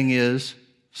second thing is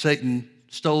Satan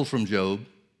stole from Job.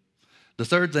 The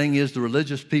third thing is the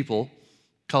religious people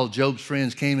called Job's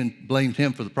friends came and blamed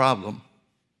him for the problem,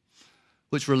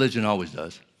 which religion always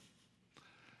does.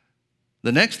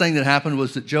 The next thing that happened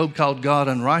was that Job called God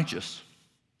unrighteous.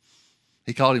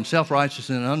 He called himself righteous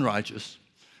and unrighteous,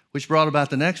 which brought about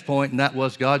the next point, and that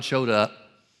was God showed up,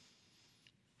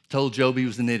 told Job he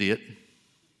was an idiot.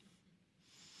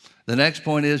 The next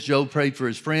point is Job prayed for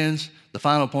his friends. The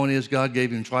final point is God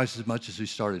gave him twice as much as he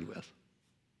started with.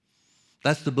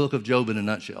 That's the book of Job in a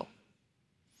nutshell.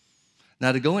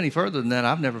 Now, to go any further than that,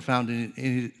 I've never found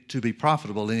any to be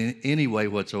profitable in any way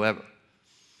whatsoever.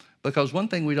 Because one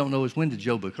thing we don't know is when did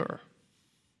Job occur?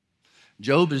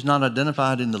 Job is not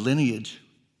identified in the lineage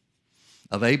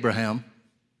of Abraham,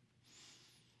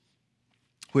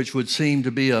 which would seem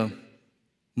to be a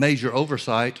major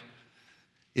oversight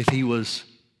if he was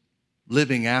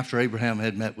living after Abraham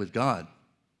had met with God.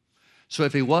 So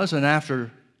if he wasn't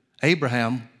after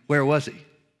Abraham, where was he?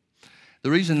 The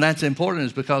reason that's important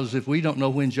is because if we don't know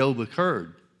when Job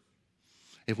occurred,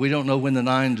 if we don't know when the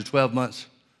 9 to 12 months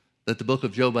that the book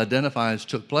of Job identifies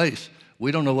took place,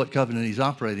 we don't know what covenant he's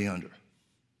operating under.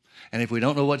 And if we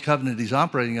don't know what covenant he's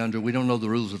operating under, we don't know the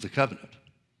rules of the covenant.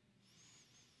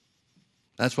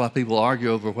 That's why people argue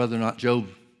over whether or not Job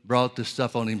brought this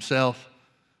stuff on himself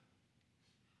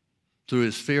through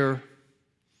his fear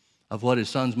of what his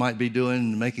sons might be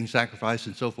doing, making sacrifice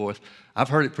and so forth. I've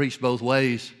heard it preached both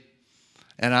ways,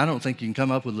 and I don't think you can come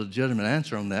up with a legitimate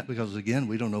answer on that because, again,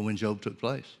 we don't know when Job took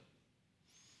place.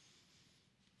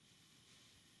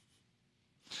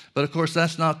 But, of course,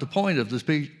 that's not the point of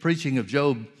the preaching of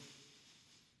Job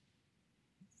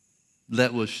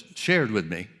that was shared with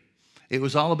me. It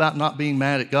was all about not being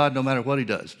mad at God no matter what he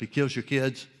does. If he kills your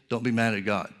kids, don't be mad at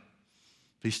God.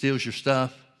 If he steals your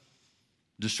stuff,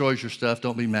 destroys your stuff,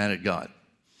 don't be mad at God.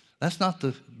 That's not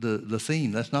the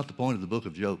theme. That's not the point of the book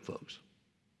of Job, folks.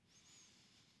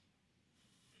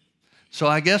 So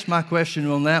I guess my question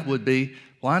on that would be,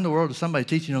 why in the world is somebody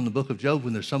teaching on the book of Job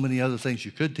when there's so many other things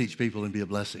you could teach people and be a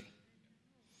blessing?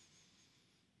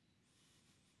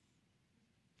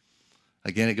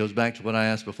 Again, it goes back to what I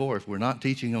asked before. If we're not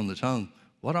teaching on the tongue,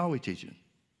 what are we teaching?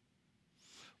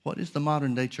 What is the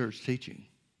modern day church teaching?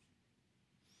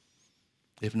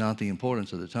 If not the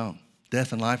importance of the tongue.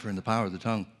 Death and life are in the power of the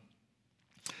tongue.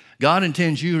 God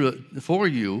intends for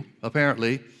you,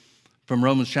 apparently, from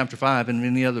Romans chapter 5 and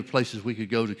many other places we could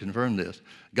go to confirm this.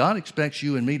 God expects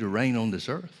you and me to reign on this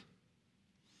earth.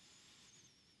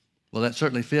 Well, that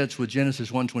certainly fits with Genesis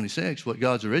 1:26, what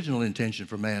God's original intention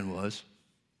for man was.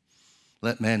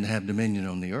 Let man have dominion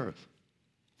on the earth.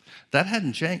 That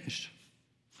hadn't changed.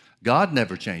 God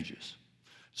never changes.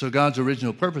 So God's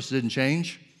original purpose didn't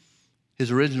change.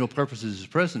 His original purpose is his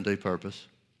present-day purpose.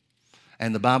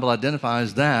 And the Bible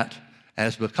identifies that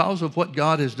as because of what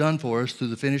God has done for us through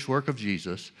the finished work of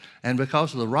Jesus and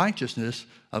because of the righteousness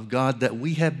of God that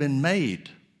we have been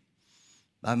made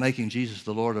by making Jesus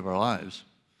the Lord of our lives,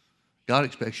 God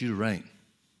expects you to reign.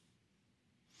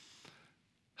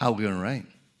 How are we going to reign?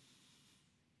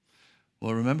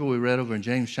 Well, remember we read over in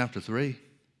James chapter 3,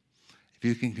 if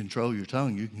you can control your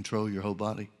tongue, you can control your whole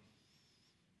body.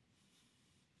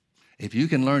 If you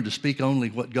can learn to speak only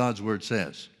what God's word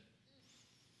says,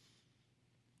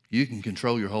 you can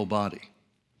control your whole body.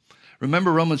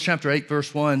 Remember Romans chapter 8,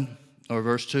 verse 1, or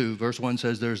verse 2. Verse 1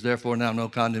 says, there is therefore now no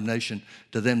condemnation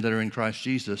to them that are in Christ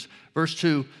Jesus. Verse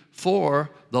 2, for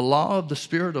the law of the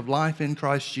Spirit of life in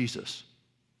Christ Jesus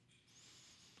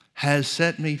has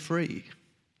set me free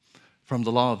from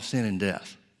the law of sin and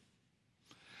death.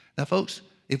 Now, folks,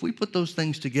 if we put those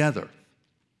things together,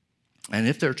 and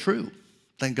if they're true,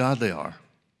 thank God they are.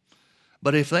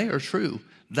 But if they are true,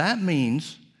 that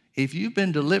means if you've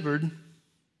been delivered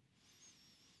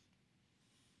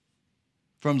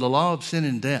from the law of sin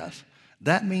and death,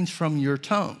 that means from your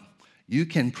tongue, you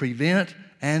can prevent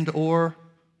and or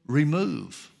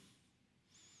remove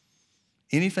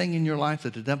anything in your life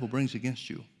that the devil brings against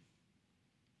you.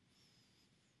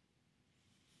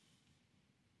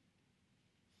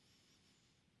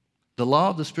 The law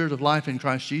of the Spirit of life in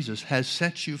Christ Jesus has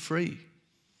set you free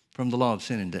from the law of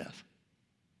sin and death.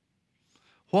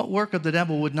 What work of the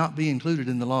devil would not be included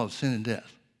in the law of sin and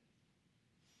death?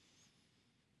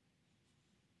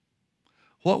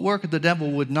 What work of the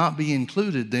devil would not be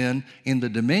included then in the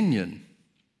dominion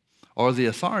or the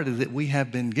authority that we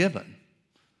have been given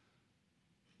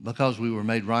because we were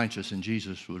made righteous and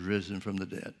Jesus was risen from the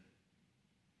dead?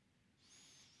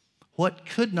 What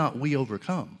could not we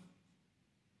overcome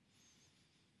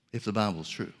if the Bible's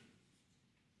true?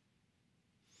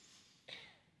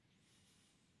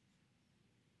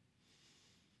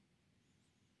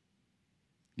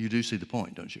 You do see the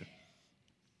point, don't you?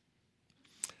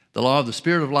 The law of the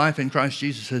Spirit of life in Christ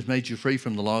Jesus has made you free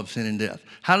from the law of sin and death.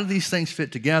 How do these things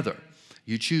fit together?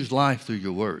 You choose life through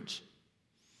your words.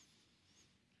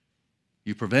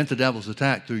 You prevent the devil's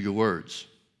attack through your words.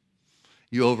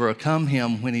 You overcome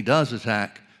him when he does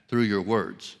attack through your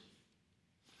words.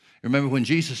 Remember when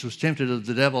Jesus was tempted of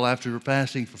the devil after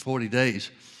fasting for 40 days,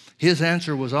 his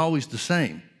answer was always the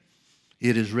same.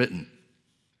 It is written.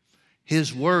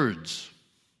 His words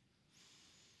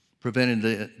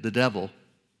prevented the devil,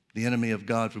 the enemy of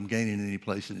God, from gaining any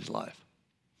place in his life.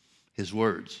 His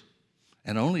words,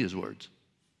 and only his words.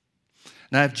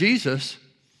 Now, if Jesus,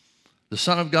 the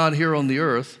Son of God here on the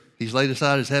earth, he's laid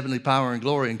aside his heavenly power and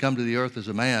glory and come to the earth as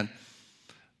a man,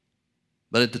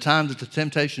 but at the time that the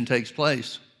temptation takes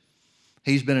place,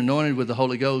 he's been anointed with the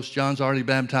Holy Ghost. John's already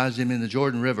baptized him in the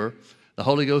Jordan River. The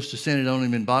Holy Ghost descended on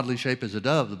him in bodily shape as a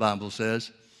dove, the Bible says.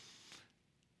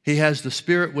 He has the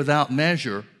Spirit without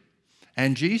measure.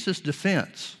 And Jesus'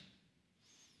 defense,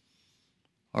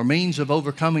 or means of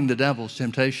overcoming the devil's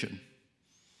temptation,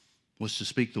 was to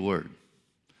speak the word,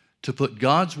 to put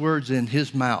God's words in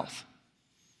his mouth.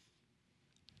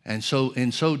 And so,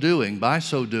 in so doing, by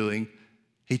so doing,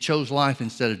 he chose life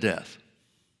instead of death.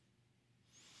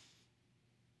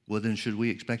 Well, then should we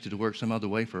expect it to work some other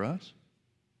way for us?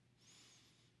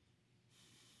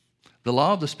 The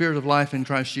law of the Spirit of life in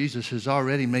Christ Jesus has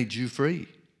already made you free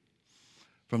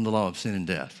from the law of sin and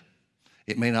death.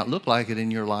 It may not look like it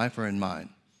in your life or in mine,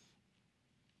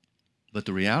 but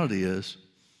the reality is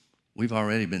we've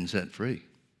already been set free.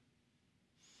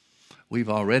 We've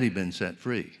already been set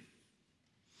free.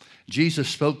 Jesus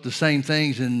spoke the same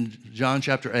things in John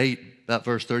chapter 8, about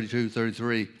verse 32,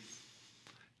 33.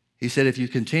 He said, if you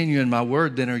continue in my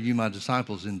word, then are you my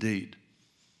disciples indeed.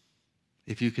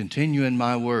 If you continue in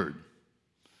my word.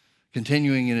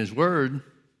 Continuing in his word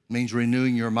means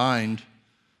renewing your mind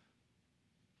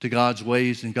to God's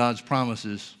ways and God's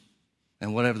promises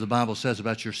and whatever the Bible says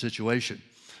about your situation,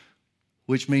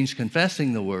 which means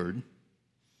confessing the word.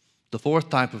 The fourth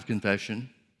type of confession,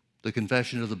 the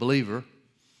confession of the believer,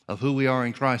 of who we are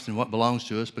in Christ and what belongs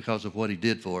to us because of what he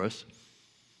did for us.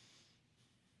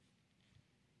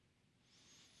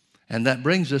 And that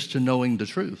brings us to knowing the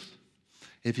truth.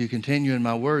 If you continue in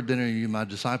my word, then are you my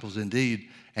disciples indeed,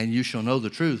 and you shall know the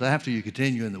truth. After you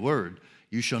continue in the word,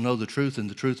 you shall know the truth, and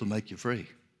the truth will make you free.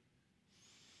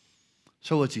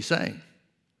 So what's he saying?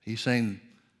 He's saying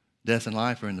death and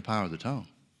life are in the power of the tongue.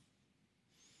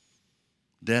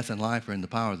 Death and life are in the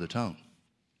power of the tongue.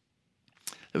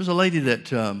 There was a lady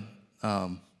that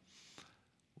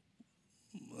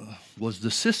was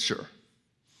the sister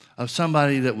of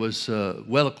somebody that was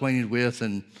well acquainted with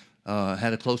and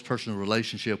had a close personal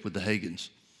relationship with the Hagins.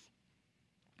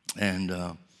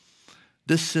 And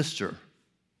this sister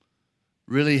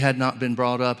really had not been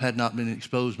brought up, had not been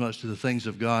exposed much to the things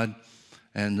of God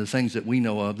and the things that we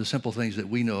know of, the simple things that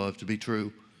we know of to be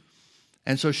true.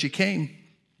 And so she came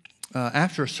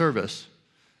after a service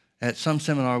at some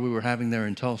seminar we were having there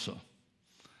in Tulsa.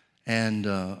 And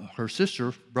her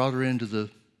sister brought her into the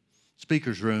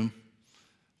speaker's room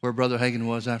where Brother Hagin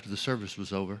was after the service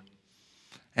was over.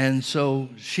 And so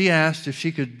she asked if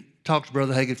she could talk to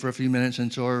Brother Hagin for a few minutes,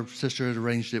 and so her sister had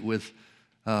arranged it with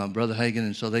Brother Hagin,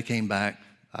 and so they came back.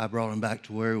 I brought him back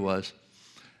to where he was.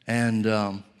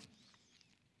 And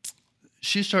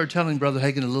she started telling Brother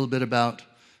Hagin a little bit about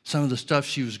some of the stuff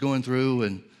she was going through,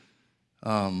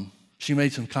 and she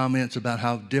made some comments about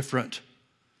how different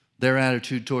their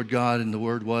attitude toward God and the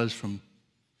Word was from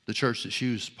the church that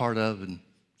she was part of and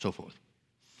so forth.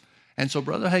 And so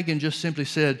Brother Hagin just simply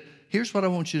said, here's what I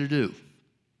want you to do.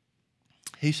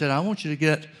 He said, I want you to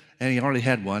get, and he already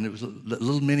had one, it was a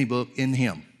little mini book in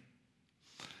him.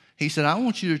 He said, I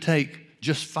want you to take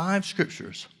just 5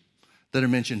 scriptures that are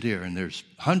mentioned here, and there's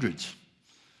hundreds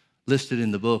listed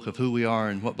in the book of who we are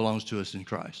and what belongs to us in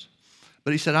Christ.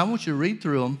 But he said, I want you to read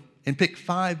through them and pick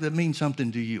 5 that mean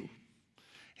something to you.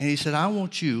 And he said, I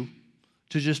want you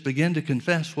to just begin to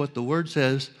confess what the Word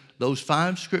says, those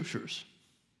 5 scriptures,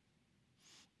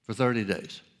 for 30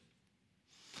 days.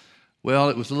 Well,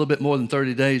 it was a little bit more than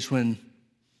 30 days when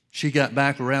she got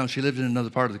back around. She lived in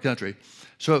another part of the country.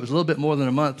 So it was a little bit more than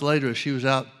a month later, she was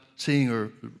out seeing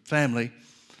her family,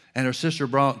 and her sister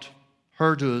brought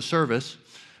her to a service,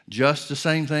 just the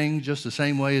same thing, just the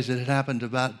same way as it had happened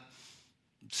about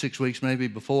 6 weeks maybe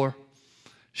before.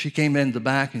 She came in the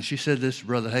back and she said this to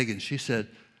Brother Hagin. She said,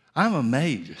 I'm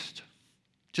amazed,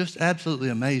 just absolutely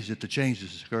amazed at the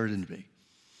changes that occurred in me.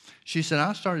 She said,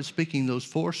 I started speaking those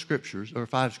 4 scriptures, or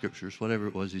 5 scriptures, whatever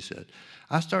it was he said.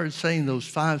 I started saying those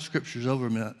 5 scriptures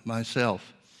over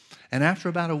myself. And after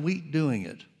about a week doing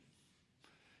it,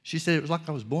 she said, it was like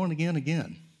I was born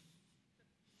again.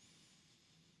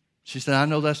 She said, I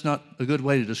know that's not a good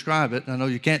way to describe it. I know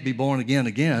you can't be born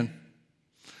again.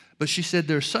 But she said,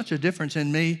 there's such a difference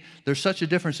in me. There's such a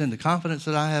difference in the confidence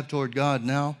that I have toward God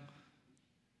now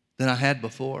than I had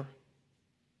before.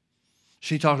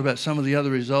 She talked about some of the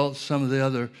other results, some of the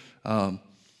other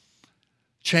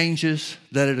changes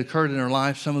that had occurred in her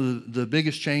life. Some of the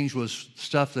biggest change was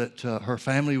stuff that her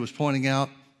family was pointing out.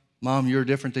 Mom, you're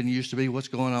different than you used to be. What's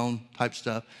going on? Type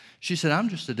stuff. She said, I'm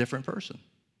just a different person.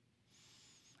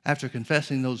 After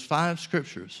confessing those 5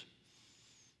 scriptures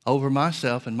over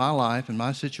myself and my life and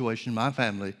my situation, my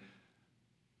family,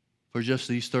 for just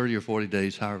these 30 or 40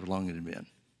 days, however long it had been.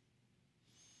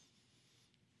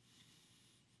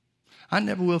 I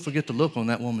never will forget the look on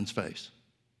that woman's face.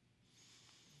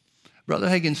 Brother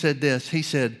Hagin said this. He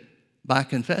said, by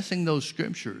confessing those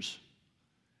scriptures,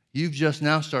 you've just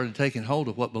now started taking hold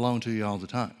of what belonged to you all the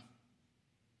time.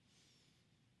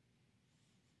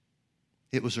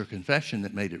 It was her confession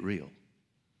that made it real.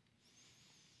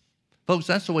 Folks,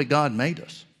 that's the way God made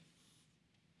us.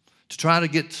 To try to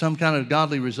get some kind of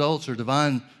godly results or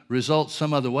divine results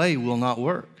some other way will not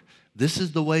work. This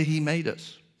is the way He made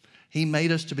us. He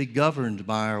made us to be governed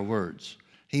by our words.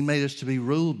 He made us to be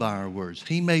ruled by our words.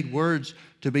 He made words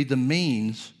to be the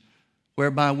means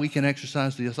whereby we can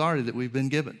exercise the authority that we've been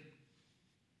given.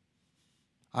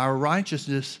 Our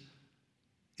righteousness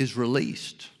is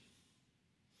released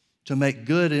to make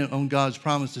good on God's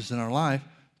promises in our life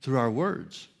through our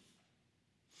words.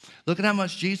 Look at how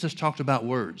much Jesus talked about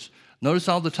words. Notice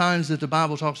all the times that the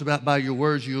Bible talks about by your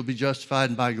words you'll be justified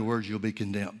and by your words you'll be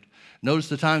condemned. Notice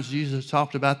the times Jesus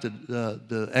talked about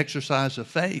the exercise of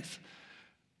faith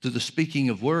through the speaking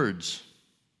of words.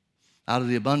 Out of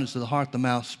the abundance of the heart, the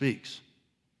mouth speaks.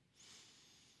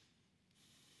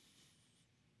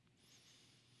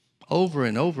 Over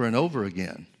and over and over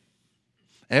again.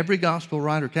 Every gospel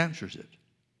writer captures it.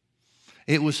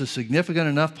 It was a significant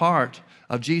enough part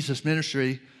of Jesus'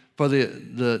 ministry for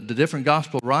the different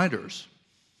gospel writers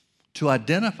to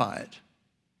identify it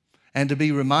and to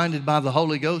be reminded by the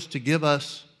Holy Ghost to give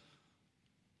us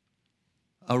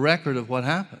a record of what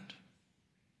happened.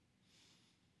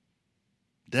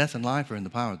 Death and life are in the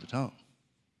power of the tongue.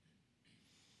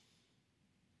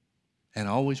 And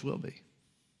always will be.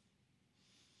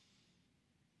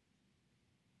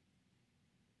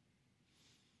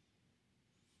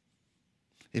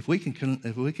 If we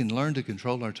can learn to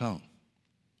control our tongue,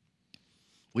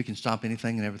 we can stop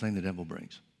anything and everything the devil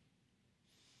brings.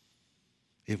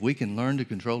 If we can learn to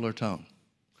control our tongue,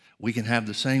 we can have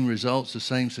the same results, the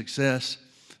same success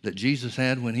that Jesus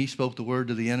had when he spoke the word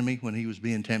to the enemy when he was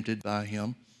being tempted by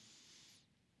him.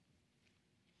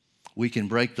 We can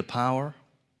break the power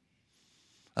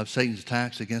of Satan's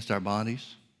attacks against our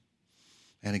bodies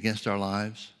and against our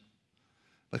lives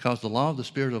because the law of the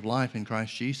Spirit of life in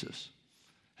Christ Jesus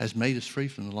has made us free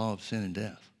from the law of sin and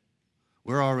death.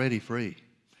 We're already free.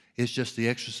 It's just the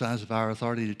exercise of our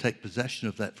authority to take possession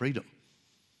of that freedom.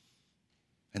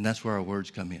 And that's where our words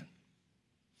come in.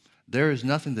 There is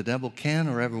nothing the devil can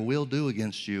or ever will do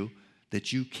against you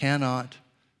that you cannot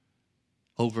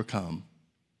overcome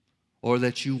or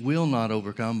that you will not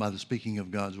overcome by the speaking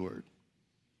of God's word.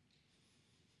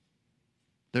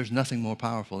 There's nothing more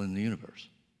powerful in the universe.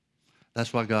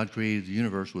 That's why God created the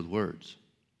universe with words.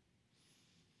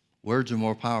 Words are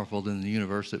more powerful than the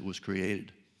universe that was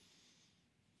created.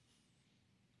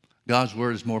 God's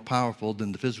word is more powerful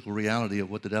than the physical reality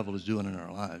of what the devil is doing in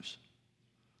our lives.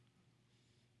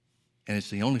 And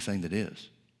it's the only thing that is.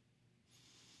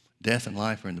 Death and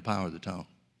life are in the power of the tongue.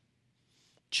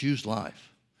 Choose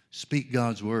life. Speak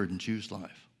God's word and choose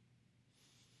life.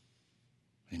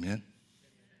 Amen?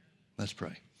 Let's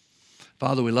pray.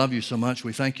 Father, we love you so much.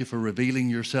 We thank you for revealing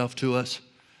yourself to us.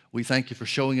 We thank you for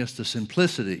showing us the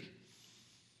simplicity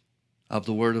of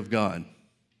the word of God.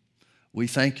 We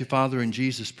thank you, Father, in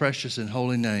Jesus' precious and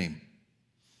holy name,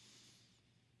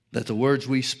 that the words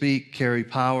we speak carry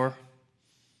power.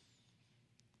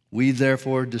 We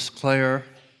therefore declare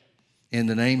in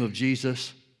the name of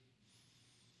Jesus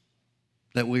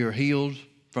that we are healed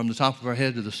from the top of our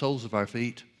head to the soles of our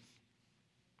feet.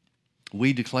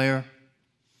 We declare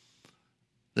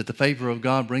that the favor of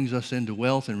God brings us into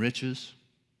wealth and riches.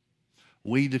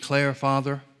 We declare,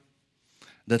 Father,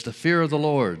 that the fear of the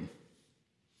Lord,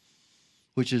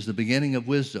 which is the beginning of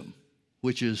wisdom,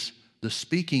 which is the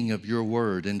speaking of your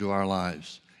word into our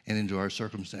lives and into our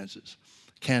circumstances,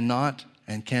 cannot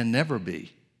and can never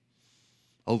be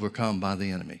overcome by the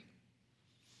enemy.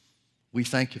 We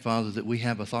thank you, Father, that we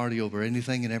have authority over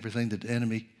anything and everything that the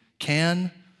enemy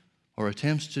can or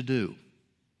attempts to do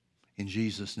in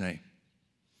Jesus' name.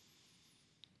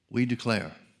 We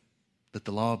declare that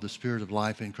the law of the Spirit of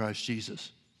life in Christ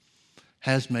Jesus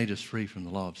has made us free from the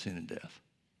law of sin and death.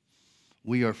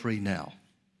 We are free now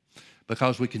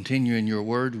because we continue in your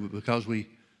word, because we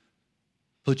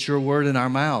put your word in our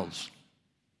mouths.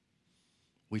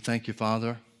 We thank you,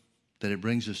 Father, that it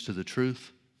brings us to the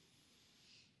truth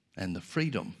and the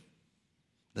freedom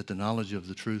that the knowledge of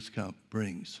the truth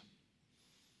brings.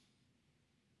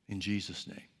 In Jesus'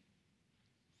 name,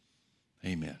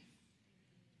 amen.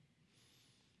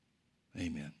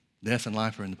 Amen. Death and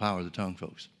life are in the power of the tongue,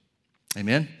 folks.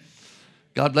 Amen.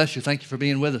 God bless you. Thank you for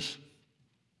being with us.